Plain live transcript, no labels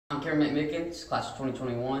I'm McMickens, class of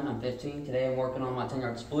 2021. I'm 15. Today I'm working on my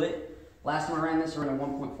 10-yard split. Last time I ran this, I ran a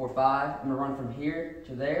 1.45. I'm going to run from here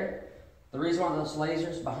to there. The reason why those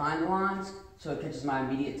lasers behind the lines, so it catches my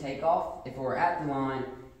immediate takeoff. If it were at the line,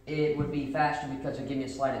 it would be faster because it would give me a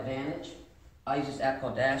slight advantage. I use this app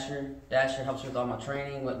called Dasher. Dasher helps me with all my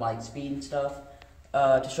training, with like speed and stuff.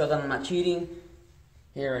 To show that I'm not cheating,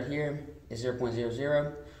 right here is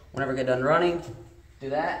 0.00. Whenever I get done running,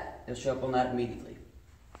 do that, it'll show up on that immediately.